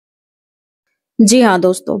जी हाँ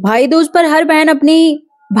दोस्तों, भाई दूज पर हर बहन अपनी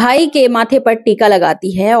भाई के माथे पर टीका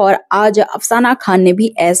लगाती है और आज अफसाना खान ने भी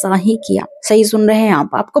ऐसा ही किया। सही सुन रहे हैं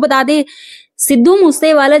आप। आपको बता दें, सिद्धू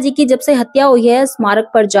मूसेवाला जी की जब से हत्या हुई है, स्मारक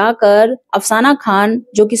पर जाकर अफसाना खान,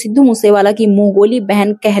 जो कि सिद्धू मूसेवाला की मुंह गोली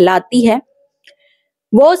बहन कहलाती है,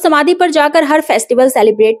 वो समाधि पर जाकर हर फेस्टिवल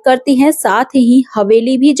सेलिब्रेट करती हैं। साथ ही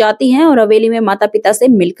हवेली भी जाती हैं और हवेली में माता पिता से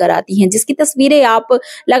मिलकर आती हैं, जिसकी तस्वीरें आप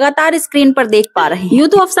लगातार स्क्रीन पर देख पा रहे हैं। यूं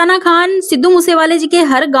तो अफसाना खान सिद्धू मूसेवाले जी के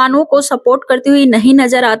हर गानों को सपोर्ट करती हुई नहीं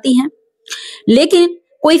नजर आती हैं, लेकिन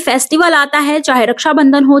कोई फेस्टिवल आता है, चाहे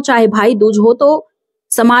रक्षाबंधन हो चाहे भाई दूज हो, तो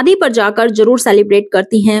समाधि पर जाकर जरूर सेलिब्रेट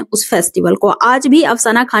करती हैं उस फेस्टिवल को। आज भी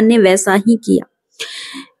अफसाना खान ने वैसा ही किया।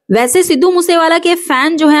 वैसे सिद्धू मूसेवाला के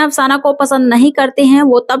फैन जो हैं अफसाना को पसंद नहीं करते हैं।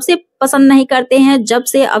 वो तब से पसंद नहीं करते हैं जब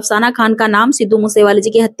से अफसाना खान का नाम सिद्धू मूसेवाला जी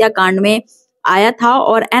की हत्याकांड में आया था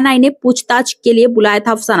और एनआई ने पूछताछ के लिए बुलाया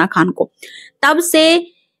था अफसाना खान को। तब से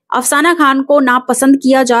अफसाना खान को नापसंद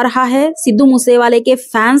किया जा रहा है सिद्धू मूसेवाले के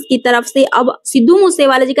फैंस की तरफ से। अब सिद्धू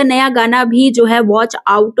मूसेवाला जी का नया गाना भी जो है वॉच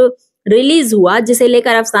आउट रिलीज हुआ, जिसे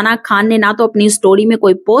लेकर अफसाना खान ने ना तो अपनी स्टोरी में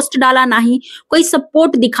कोई पोस्ट डाला, ना ही कोई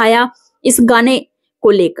सपोर्ट दिखाया इस गाने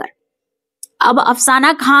को लेकर। अब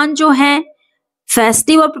अफसाना खान जो है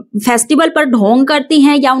फेस्टिवल पर ढोंग करती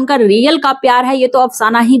हैं या उनका रियल का प्यार है, ये तो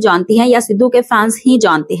अफसाना ही जानती हैं या सिद्धू के फैंस ही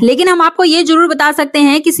जानते हैं। लेकिन हम आपको ये जरूर बता सकते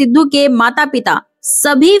हैं कि सिद्धू के माता पिता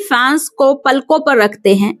सभी फैंस को पलकों पर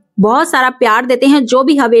रखते हैं, बहुत सारा प्यार देते हैं जो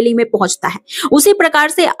भी हवेली में पहुंचता है। उसी प्रकार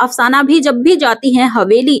से अफसाना भी जब भी जाती हैं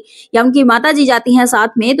हवेली या उनकी माता जी जाती हैं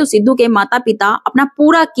साथ में, तो सिद्धू के माता पिता अपना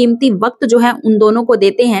पूरा कीमती वक्त जो है उन दोनों को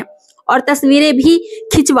देते हैं और तस्वीरें भी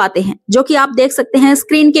खिंचवाते हैं, जो कि आप देख सकते हैं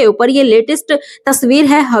स्क्रीन के ऊपर। ये लेटेस्ट तस्वीर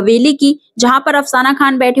है हवेली की, जहां पर अफसाना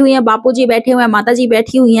खान बैठी हुई है, बापूजी बैठे हुए हैं, माताजी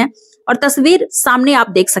बैठी हुई हैं और तस्वीर सामने आप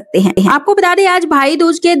देख सकते हैं। आपको बता दें, आज भाई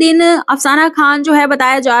दूज के दिन अफसाना खान जो है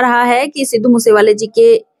बताया जा रहा है कि सिद्धू मूसेवाले जी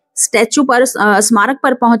के स्टैचू पर, स्मारक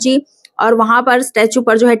पर पहुंची और वहां पर स्टैचू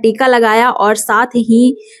पर जो है टीका लगाया और साथ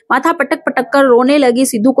ही माथा पटक पटक कर रोने लगी,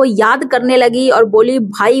 सिद्धू को याद करने लगी और बोली,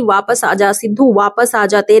 भाई वापस आजा सिद्धू, वापस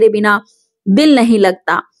आजा, तेरे बिना दिल नहीं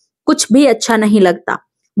लगता, कुछ भी अच्छा नहीं लगता।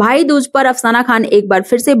 भाई दूज पर अफसाना खान एक बार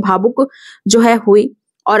फिर से भावुक जो है हुई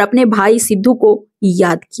और अपने भाई सिद्धू को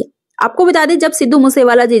याद किया। आपको बता दें, जब सिद्धू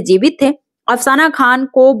मूसेवाला जी जीवित थे, अफसाना खान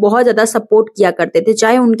को बहुत ज्यादा सपोर्ट किया करते थे,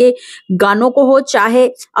 चाहे उनके गानों को हो चाहे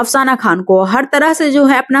अफसाना खान को। हर तरह से जो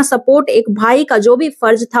है अपना सपोर्ट, एक भाई का जो भी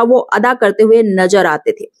फर्ज था वो अदा करते हुए नजर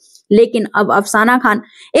आते थे। लेकिन अब अफसाना खान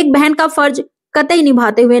एक बहन का फर्ज कतई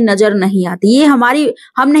निभाते हुए नजर नहीं आती। ये हम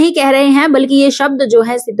नहीं कह रहे हैं, बल्कि ये शब्द जो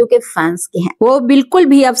है सिद्धू के फैंस के हैं। वो बिल्कुल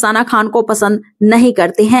भी अफसाना खान को पसंद नहीं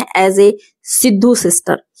करते हैं एज ए सिद्धू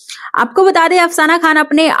सिस्टर। आपको बता दें, अफसाना खान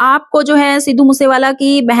अपने आप को जो है सिद्धू मूसेवाला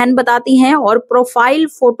की बहन बताती हैं और प्रोफाइल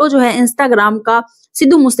फोटो जो है इंस्टाग्राम का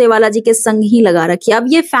सिद्धू मूसेवाला जी के संग ही लगा रखी है। अब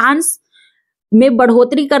ये फैंस में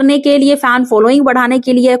बढ़ोतरी करने के लिए, फैन फॉलोइंग बढ़ाने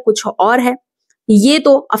के लिए कुछ और है, ये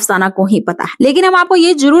तो अफसाना को ही पता है। लेकिन हम आपको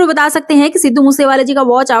ये जरूर बता सकते हैं कि सिद्धू मूसेवाला जी का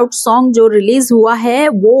वॉच आउट सॉन्ग जो रिलीज हुआ है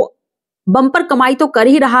वो बम्पर कमाई तो कर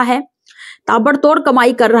ही रहा है, ताबड़तोड़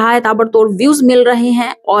कमाई कर रहा है, ताबड़तोड़ व्यूज मिल रहे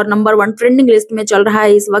हैं और नंबर 1 ट्रेंडिंग लिस्ट में चल रहा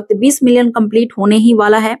है। इस वक्त 20 मिलियन कंप्लीट होने ही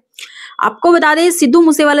वाला है। आपको बता दें, सिद्धू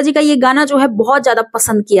मूसेवाला जी का ये गाना जो है बहुत ज्यादा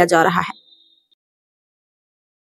पसंद किया जा रहा है।